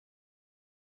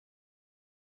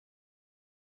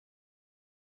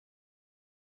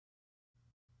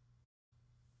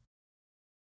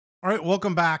All right,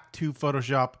 welcome back to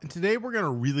Photoshop. And today we're going to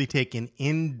really take an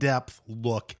in-depth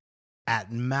look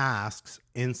at masks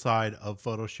inside of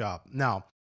Photoshop. Now,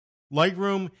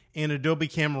 Lightroom and Adobe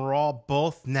Camera Raw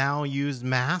both now use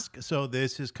mask. So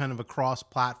this is kind of a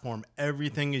cross-platform.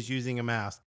 Everything is using a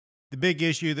mask. The big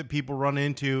issue that people run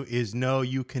into is no,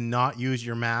 you cannot use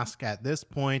your mask at this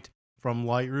point from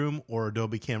Lightroom or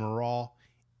Adobe Camera Raw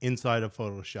inside of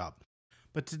Photoshop.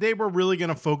 But today we're really going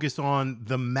to focus on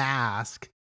the mask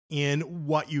and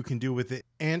what you can do with it.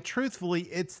 And truthfully,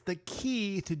 it's the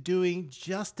key to doing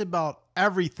just about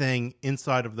everything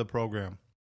inside of the program.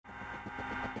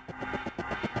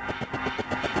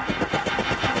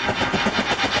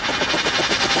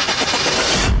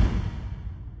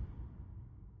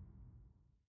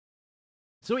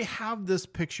 So we have this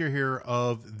picture here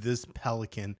of this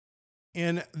pelican,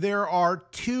 and there are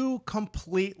two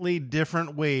completely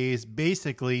different ways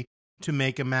basically to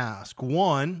make a mask.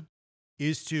 One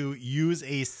is to use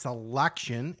a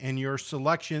selection, and your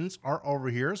selections are over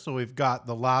here. So we've got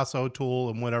the lasso tool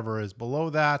and whatever is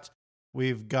below that.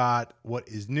 We've got what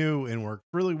is new and worked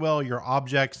really well, your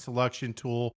object selection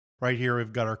tool. Right here,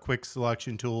 we've got our quick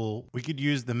selection tool. We could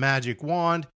use the magic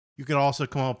wand. You could also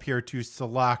come up here to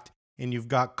select, and you've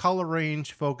got color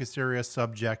range, focus area,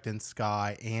 subject, and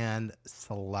sky, and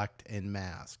select and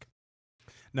mask.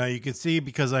 Now you can see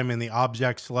because I'm in the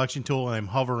object selection tool and I'm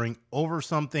hovering over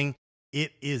something,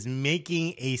 it is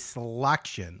making a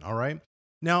selection, all right?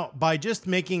 Now, by just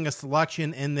making a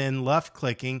selection and then left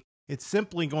clicking, it's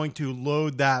simply going to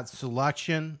load that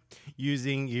selection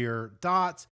using your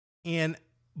dots. And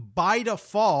by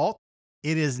default,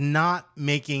 it is not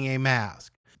making a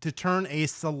mask. To turn a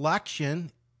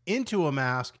selection into a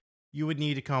mask, you would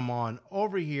need to come on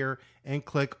over here and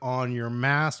click on your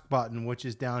mask button, which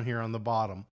is down here on the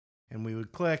bottom. And we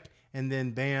would click, and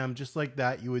then bam, just like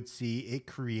that, you would see it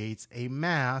creates a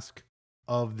mask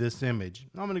of this image.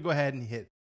 I'm going to go ahead and hit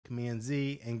Command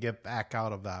Z and get back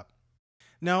out of that.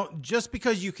 Now, just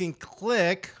because you can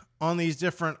click on these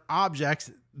different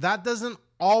objects, that doesn't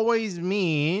always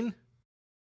mean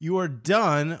you are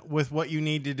done with what you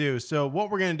need to do. So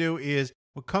what we're going to do is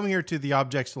we'll come here to the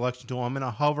object selection tool. I'm going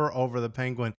to hover over the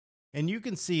penguin, and you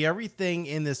can see everything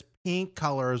in this pink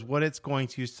color is what it's going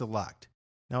to select.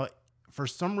 Now, for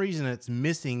some reason, it's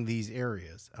missing these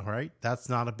areas. All right, that's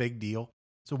not a big deal.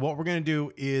 So what we're going to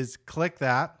do is click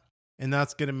that, and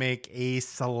that's going to make a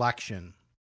selection.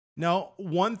 Now,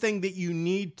 one thing that you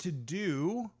need to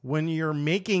do when you're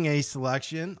making a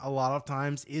selection a lot of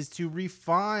times is to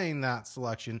refine that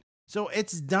selection. So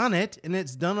it's done it, and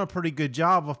it's done a pretty good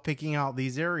job of picking out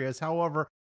these areas. However,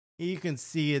 you can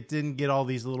see it didn't get all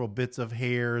these little bits of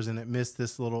hairs, and it missed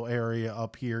this little area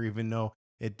up here, even though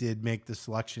it did make the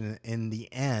selection in the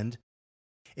end.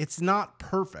 It's not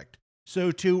perfect. So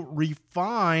to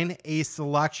refine a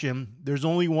selection, there's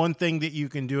only one thing that you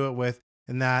can do it with,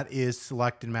 and that is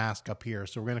select and mask up here.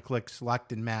 So we're going to click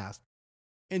select and mask.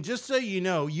 And just so you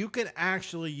know, you can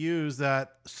actually use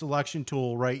that selection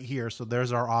tool right here. So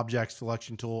there's our object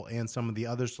selection tool and some of the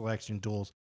other selection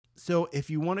tools. So if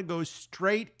you want to go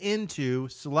straight into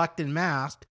select and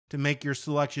mask to make your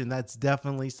selection, that's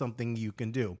definitely something you can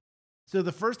do. So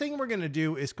the first thing we're going to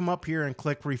do is come up here and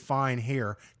click refine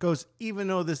hair, because even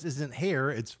though this isn't hair,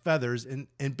 it's feathers,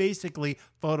 and basically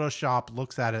Photoshop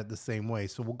looks at it the same way.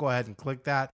 So we'll go ahead and click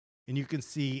that, and you can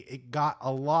see it got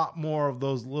a lot more of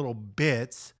those little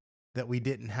bits that we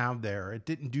didn't have there. It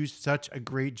didn't do such a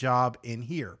great job in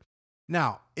here.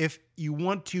 Now, if you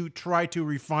want to try to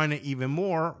refine it even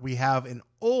more, we have an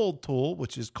old tool,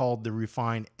 which is called the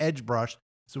Refine Edge Brush.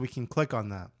 So we can click on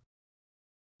that.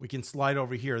 We can slide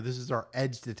over here. This is our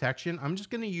edge detection. I'm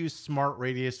just going to use Smart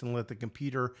Radius and let the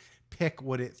computer pick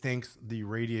what it thinks the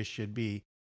radius should be.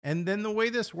 And then the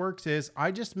way this works is I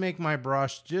just make my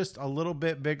brush just a little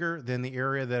bit bigger than the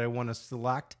area that I want to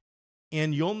select.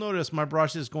 And you'll notice my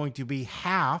brush is going to be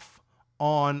half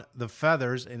on the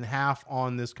feathers and half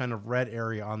on this kind of red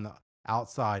area on the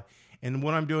outside. And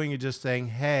what I'm doing is just saying,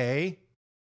 hey,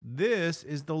 this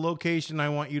is the location I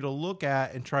want you to look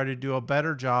at and try to do a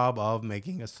better job of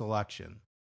making a selection.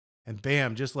 And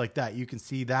bam, just like that, you can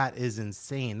see that is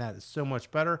insane. That is so much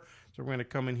better. So we're going to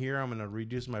come in here. I'm going to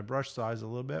reduce my brush size a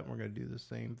little bit. We're going to do the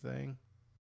same thing.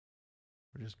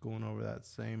 We're just going over that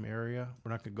same area. We're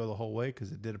not going to go the whole way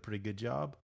because it did a pretty good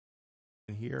job.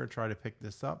 In here, try to pick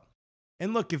this up.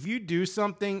 And look, if you do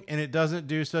something and it doesn't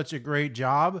do such a great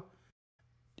job,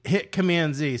 hit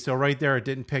Command Z. So right there, it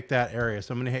didn't pick that area.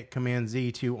 So I'm going to hit Command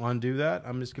Z to undo that.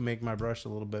 I'm just going to make my brush a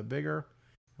little bit bigger,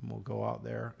 and we'll go out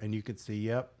there, and you can see,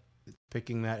 yep, it's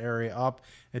picking that area up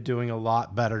and doing a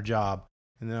lot better job.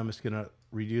 And then I'm just going to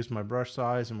reduce my brush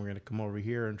size, and we're going to come over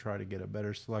here and try to get a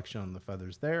better selection on the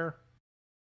feathers there.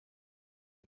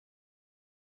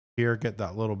 Here, get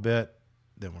that little bit.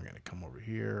 Then we're going to come over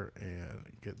here and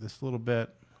get this little bit.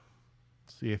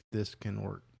 See if this can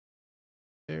work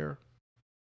there.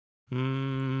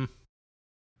 It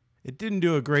didn't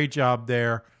do a great job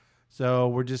there. So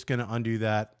we're just going to undo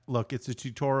that. Look, it's a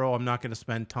tutorial. I'm not going to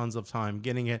spend tons of time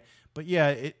getting it. But yeah,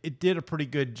 it did a pretty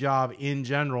good job in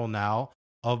general now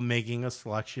of making a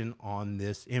selection on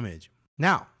this image.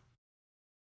 Now,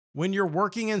 when you're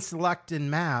working in Select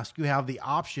and Mask, you have the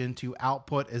option to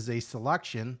output as a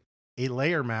selection, a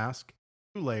layer mask,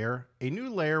 a new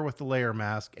layer with a layer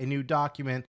mask, a new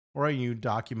document, or a new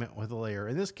document with a layer.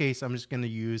 In this case, I'm just going to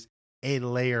use a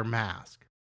layer mask.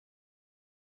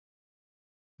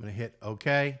 I'm going to hit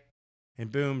OK,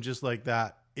 and boom, just like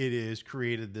that, it is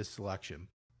created this selection.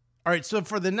 All right, so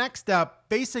for the next step,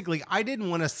 basically, I didn't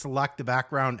want to select the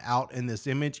background out in this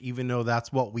image, even though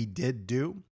that's what we did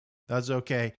do. That's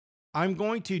okay. I'm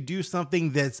going to do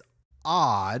something that's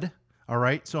odd. All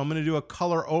right, so I'm going to do a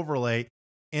color overlay,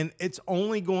 and it's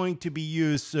only going to be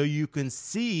used so you can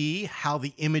see how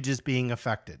the image is being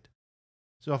affected.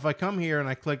 So if I come here and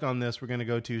I click on this, we're going to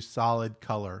go to solid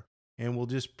color, and we'll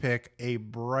just pick a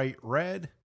bright red,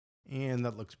 and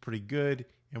that looks pretty good.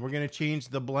 And we're going to change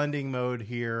the blending mode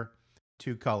here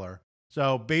to color.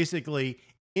 So basically,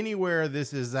 anywhere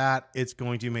this is at, it's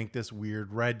going to make this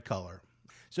weird red color.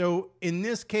 So in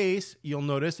this case, you'll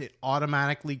notice it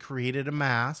automatically created a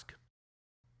mask.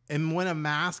 And when a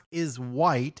mask is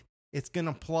white, it's going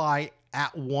to apply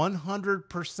at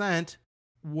 100%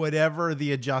 whatever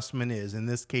the adjustment is. In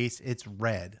this case, it's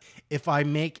red. If I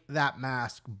make that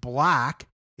mask black,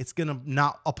 it's going to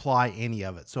not apply any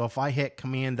of it. So if I hit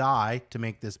Command-I to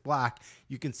make this black,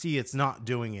 you can see it's not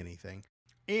doing anything.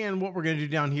 And what we're going to do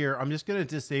down here, I'm just going to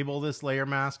disable this layer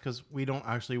mask because we don't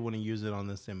actually want to use it on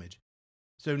this image.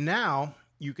 So now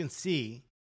you can see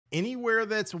anywhere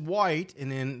that's white,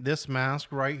 and in this mask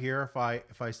right here,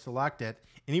 if I select it,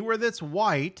 anywhere that's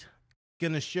white,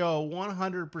 going to show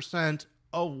 100%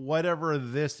 of whatever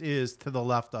this is to the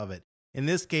left of it. In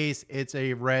this case, it's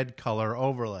a red color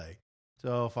overlay.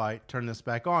 So if I turn this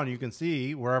back on, you can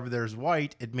see wherever there's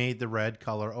white, it made the red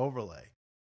color overlay.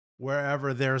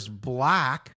 Wherever there's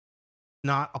black,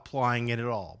 not applying it at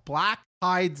all. Black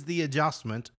hides the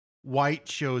adjustment, white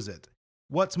shows it.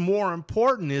 What's more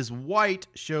important is white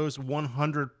shows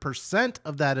 100%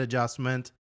 of that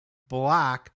adjustment.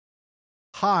 Black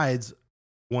hides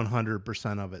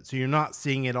 100% of it. So you're not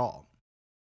seeing it all.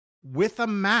 With a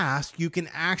mask, you can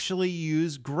actually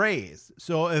use grays.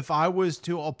 So if I was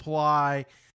to apply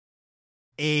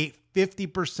a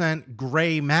 50%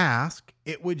 gray mask,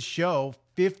 it would show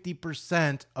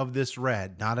 50% of this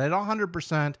red. Not at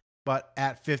 100%, but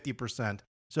at 50%.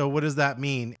 So what does that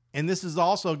mean? And this is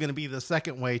also going to be the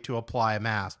second way to apply a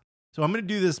mask. So I'm going to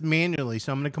do this manually.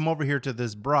 So I'm going to come over here to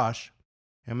this brush.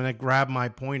 I'm going to grab my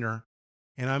pointer,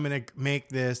 and I'm going to make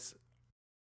this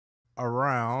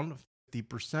around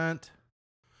 50%.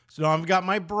 So I've got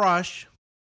my brush.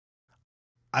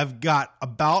 I've got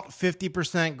about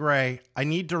 50% gray. I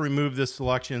need to remove this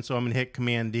selection, so I'm going to hit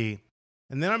Command-D.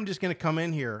 And then I'm just going to come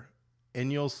in here, and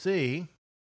you'll see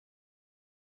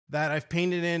that I've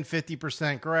painted in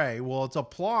 50% gray. Well, it's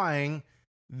applying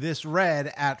this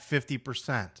red at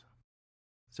 50%.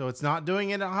 So it's not doing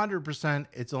it at 100%.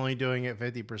 It's only doing it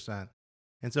 50%.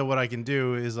 And so what I can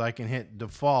do is I can hit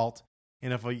default.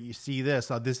 And if you see this,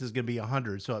 this is going to be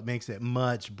 100. So it makes it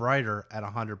much brighter at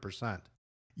 100%.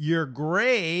 Your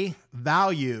gray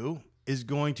value is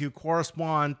going to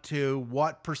correspond to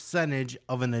what percentage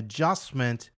of an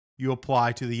adjustment you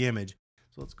apply to the image.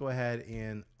 So let's go ahead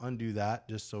and undo that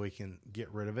just so we can get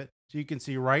rid of it. So you can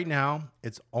see right now,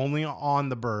 it's only on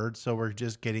the bird. So we're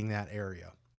just getting that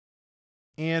area.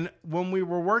 And when we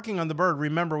were working on the bird,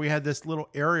 remember we had this little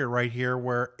area right here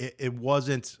where it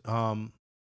wasn't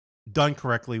done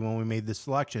correctly when we made this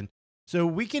selection. So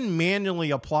we can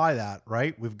manually apply that,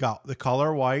 right? We've got the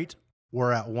color white.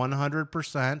 We're at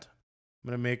 100%. I'm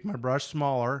going to make my brush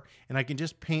smaller, and I can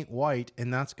just paint white,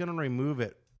 and that's going to remove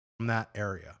it from that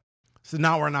area. So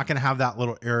now we're not going to have that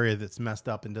little area that's messed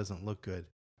up and doesn't look good.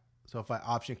 So if I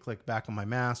option click back on my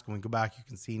mask, when we go back, you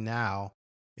can see now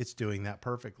it's doing that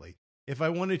perfectly. If I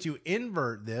wanted to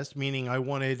invert this, meaning I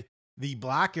wanted the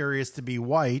black areas to be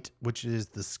white, which is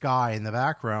the sky in the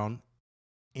background,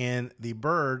 and the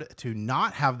bird to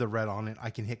not have the red on it, I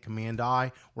can hit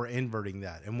Command-I. We're inverting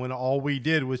that. And when all we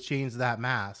did was change that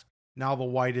mask, now the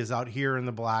white is out here and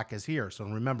the black is here. So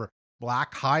remember,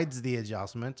 black hides the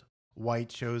adjustment,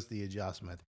 white shows the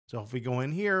adjustment. So if we go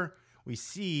in here, we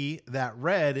see that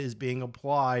red is being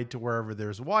applied to wherever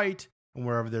there's white, and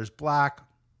wherever there's black,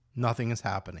 nothing is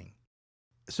happening.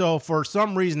 So for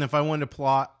some reason, if I wanted to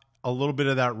plot a little bit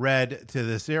of that red to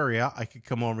this area, I could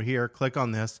come over here, click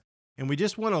on this, and we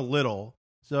just want a little.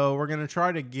 So we're going to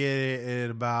try to get it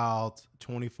at about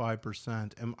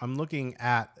 25%. And I'm looking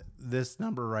at this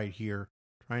number right here,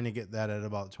 trying to get that at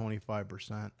about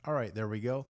 25%. All right, there we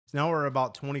go. So now we're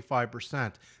about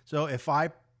 25%. So if I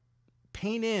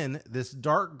paint in this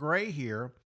dark gray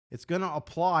here, it's going to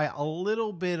apply a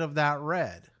little bit of that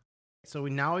red. So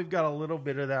now we've got a little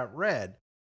bit of that red,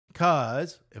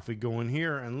 because if we go in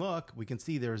here and look, we can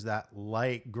see there's that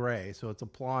light gray. So it's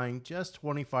applying just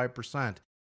 25%.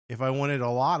 If I wanted a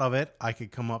lot of it, I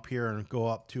could come up here and go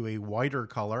up to a whiter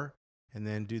color and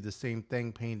then do the same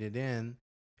thing, paint it in.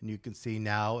 And you can see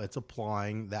now it's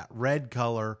applying that red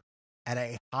color at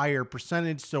a higher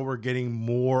percentage. So we're getting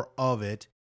more of it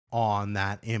on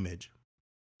that image.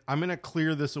 I'm going to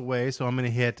clear this away. So I'm going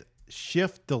to hit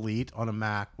Shift Delete on a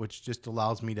Mac, which just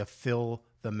allows me to fill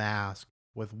the mask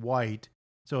with white.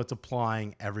 So it's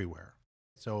applying everywhere.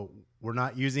 So we're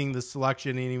not using the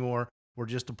selection anymore. We're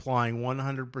just applying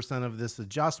 100% of this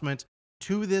adjustment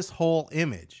to this whole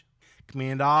image.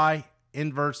 Command I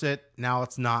inverts it. Now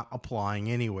it's not applying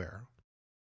anywhere.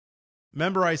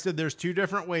 Remember, I said there's two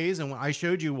different ways, and I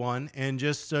showed you one, and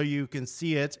just so you can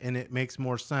see it and it makes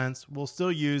more sense, we'll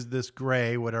still use this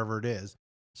gray, whatever it is.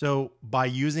 So by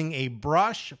using a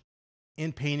brush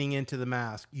and painting into the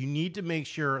mask, you need to make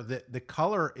sure that the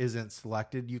color isn't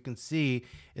selected. You can see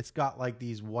it's got like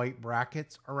these white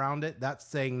brackets around it. That's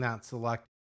saying that select.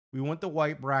 We want the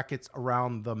white brackets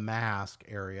around the mask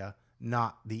area,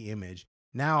 not the image.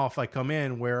 Now, if I come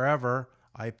in wherever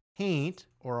I paint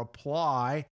or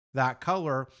apply that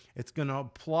color, it's going to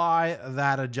apply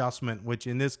that adjustment, which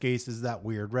in this case is that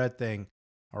weird red thing.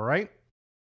 All right.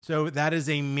 So that is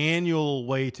a manual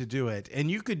way to do it.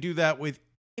 And you could do that with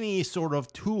any sort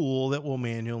of tool that will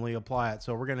manually apply it.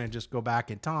 So we're going to just go back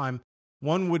in time.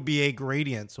 One would be a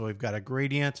gradient. So we've got a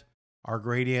gradient. Our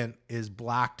gradient is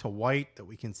black to white that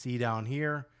we can see down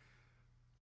here.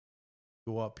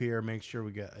 Go up here, make sure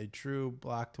we get a true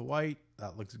black to white.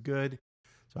 That looks good.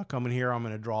 So I come in here, I'm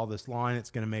going to draw this line.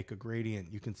 It's going to make a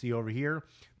gradient. You can see over here,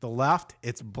 the left,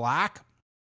 it's black.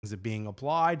 Is it being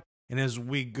applied? And as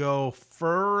we go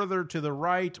further to the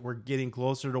right, we're getting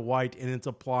closer to white, and it's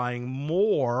applying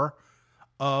more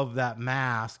of that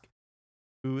mask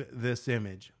to this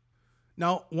image.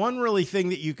 Now, one really thing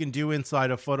that you can do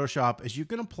inside of Photoshop is you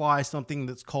can apply something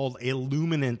that's called a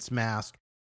luminance mask.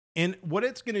 And what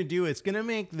it's going to do, it's going to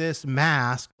make this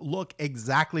mask look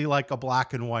exactly like a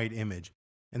black and white image.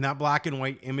 And that black and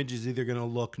white image is either going to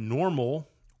look normal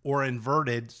or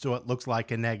inverted, so it looks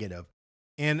like a negative.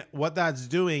 And what that's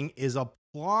doing is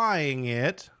applying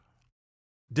it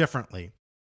differently.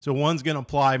 So one's going to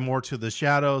apply more to the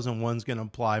shadows and one's going to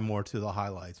apply more to the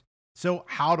highlights. So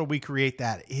how do we create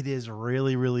that? It is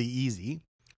really, really easy.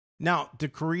 Now, to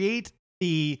create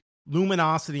the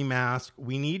luminosity mask,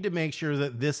 we need to make sure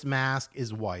that this mask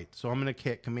is white. So I'm going to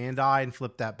hit Command I and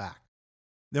flip that back.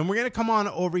 Then we're going to come on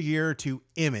over here to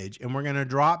image, and we're going to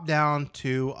drop down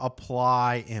to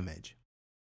apply image.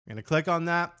 We're going to click on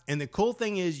that. And the cool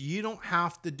thing is you don't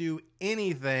have to do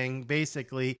anything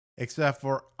basically except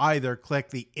for either click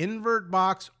the invert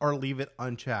box or leave it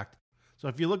unchecked. So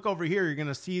if you look over here, you're going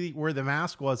to see where the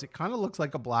mask was. It kind of looks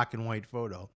like a black and white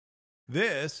photo.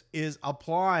 This is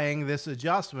applying this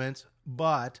adjustment,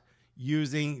 but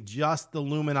using just the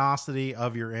luminosity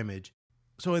of your image.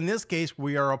 So in this case,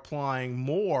 we are applying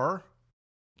more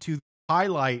to the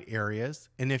highlight areas.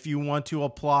 And if you want to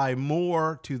apply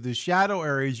more to the shadow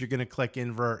areas, you're going to click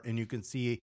invert, and you can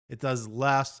see it does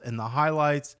less in the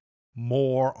highlights,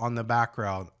 more on the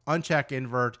background. Uncheck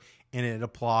invert, and it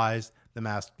applies the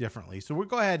mask differently. So we'll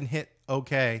go ahead and hit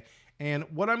OK. And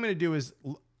what I'm going to do is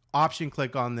option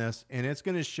click on this, and it's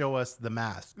going to show us the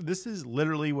mask. This is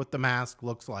literally what the mask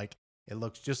looks like. It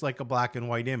looks just like a black and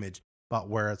white image, but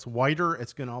where it's whiter,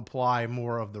 it's going to apply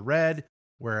more of the red.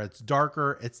 Where it's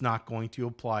darker, it's not going to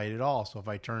apply it at all. So if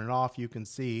I turn it off, you can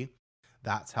see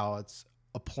that's how it's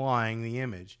applying the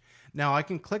image. Now I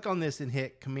can click on this and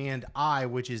hit Command I,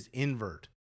 which is invert.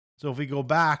 So if we go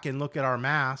back and look at our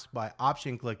mask by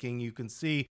option clicking, you can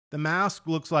see the mask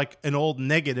looks like an old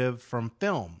negative from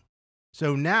film.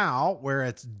 So now where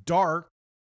it's dark,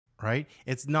 right,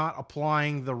 it's not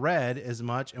applying the red as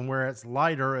much, and where it's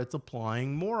lighter, it's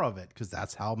applying more of it, because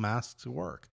that's how masks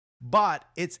work. But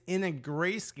it's in a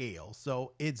grayscale,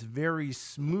 so it's very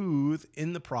smooth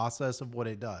in the process of what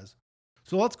it does.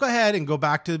 So let's go ahead and go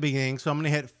back to the beginning. So I'm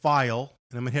going to hit File,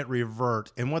 and I'm going to hit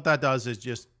Revert. And what that does is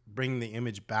just bring the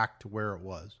image back to where it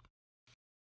was.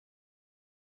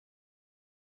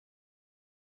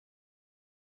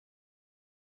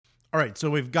 All right, so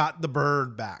we've got the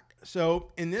bird back.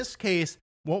 So in this case,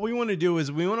 what we want to do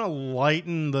is we want to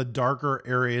lighten the darker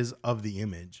areas of the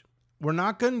image. We're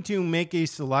not going to make a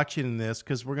selection in this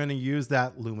because we're going to use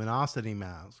that luminosity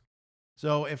mask.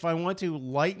 So if I want to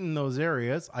lighten those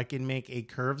areas, I can make a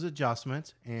curves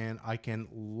adjustment and I can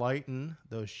lighten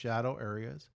those shadow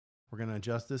areas. We're going to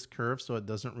adjust this curve so it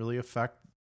doesn't really affect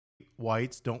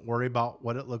whites. Don't worry about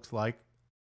what it looks like.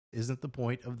 Isn't the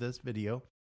point of this video.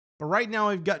 But right now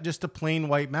we've got just a plain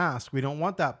white mask. We don't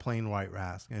want that plain white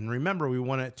mask. And remember, we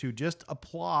want it to just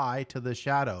apply to the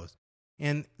shadows.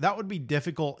 And that would be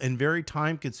difficult and very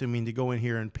time consuming to go in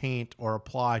here and paint or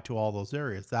apply to all those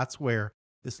areas. That's where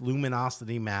this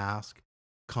luminosity mask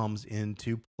comes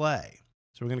into play.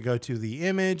 So we're going to go to the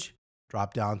image,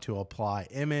 drop down to apply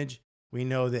image. We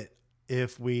know that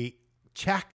if we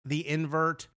check the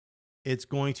invert, it's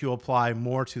going to apply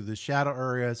more to the shadow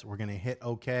areas. We're going to hit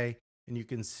OK. And you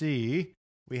can see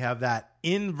we have that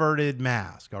inverted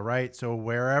mask. All right. So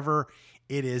wherever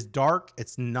it is dark,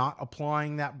 it's not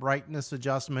applying that brightness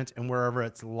adjustment. And wherever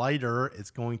it's lighter,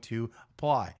 it's going to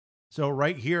apply. So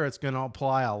right here, it's going to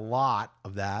apply a lot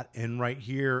of that. And right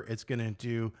here, it's going to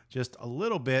do just a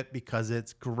little bit because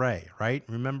it's gray, right?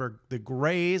 Remember, the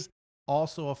grays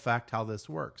also affect how this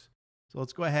works. So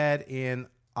let's go ahead and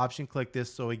option click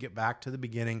this so we get back to the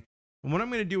beginning. And what I'm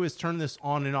going to do is turn this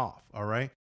on and off. All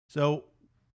right. So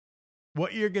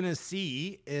what you're going to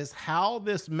see is how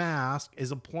this mask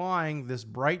is applying this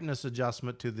brightness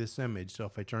adjustment to this image. So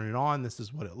if I turn it on, this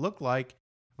is what it looked like.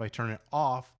 If I turn it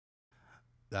off,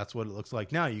 that's what it looks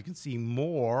like now. You can see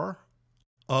more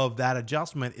of that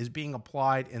adjustment is being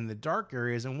applied in the dark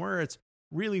areas, and where it's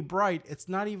really bright, it's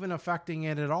not even affecting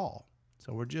it at all.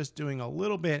 So we're just doing a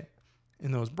little bit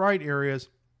in those bright areas,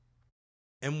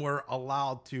 and we're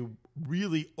allowed to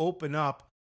really open up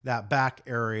that back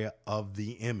area of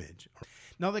the image.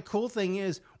 Now, the cool thing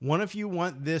is, what if you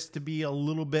want this to be a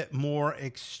little bit more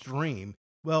extreme?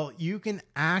 Well, you can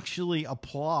actually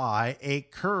apply a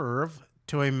curve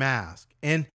to a mask.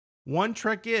 And one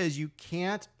trick is you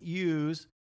can't use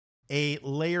a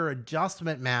layer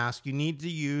adjustment mask. You need to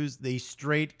use the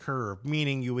straight curve,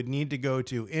 meaning you would need to go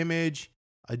to image,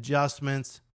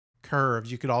 adjustments,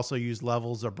 curves. You could also use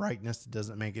levels or brightness. It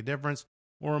doesn't make a difference.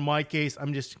 Or in my case,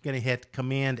 I'm just going to hit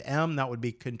Command M. That would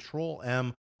be Control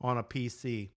M on a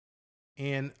PC.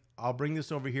 And I'll bring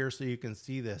this over here so you can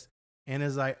see this. And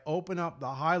as I open up the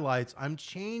highlights, I'm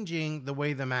changing the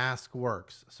way the mask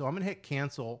works. So I'm going to hit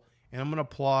Cancel, and I'm going to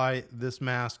apply this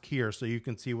mask here so you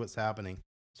can see what's happening.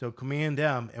 So Command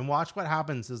M, and watch what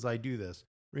happens as I do this.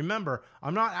 Remember,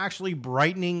 I'm not actually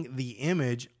brightening the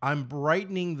image. I'm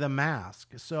brightening the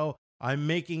mask. So I'm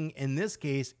making, in this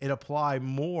case, it apply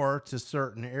more to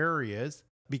certain areas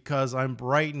because I'm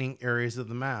brightening areas of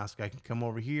the mask. I can come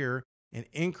over here and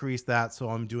increase that so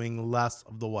I'm doing less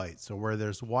of the white. So where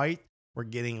there's white, we're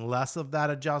getting less of that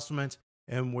adjustment.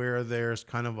 And where there's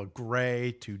kind of a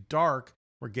gray to dark,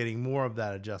 we're getting more of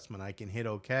that adjustment. I can hit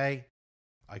OK.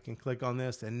 I can click on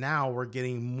this. And now we're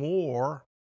getting more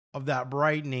of that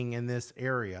brightening in this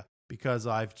area because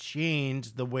I've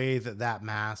changed the way that that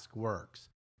mask works.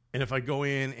 And if I go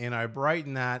in and I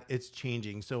brighten that, it's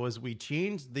changing. So as we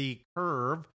change the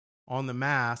curve on the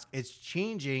mask, it's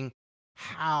changing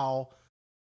how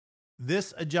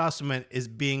this adjustment is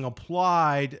being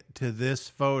applied to this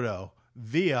photo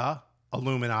via a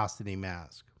luminosity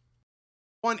mask.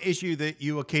 One issue that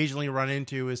you occasionally run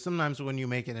into is sometimes when you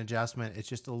make an adjustment, it's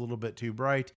just a little bit too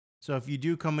bright. So if you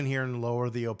do come in here and lower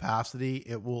the opacity,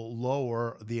 it will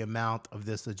lower the amount of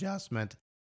this adjustment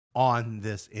on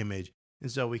this image.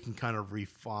 And so we can kind of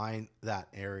refine that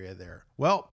area there.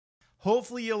 Well,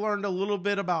 hopefully you learned a little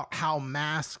bit about how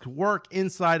masks work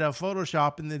inside of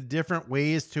Photoshop and the different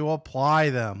ways to apply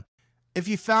them. If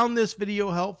you found this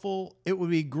video helpful, it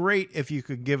would be great if you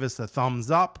could give us a thumbs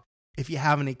up. If you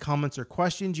have any comments or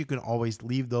questions, you can always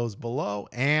leave those below.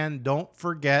 And don't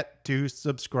forget to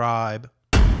subscribe.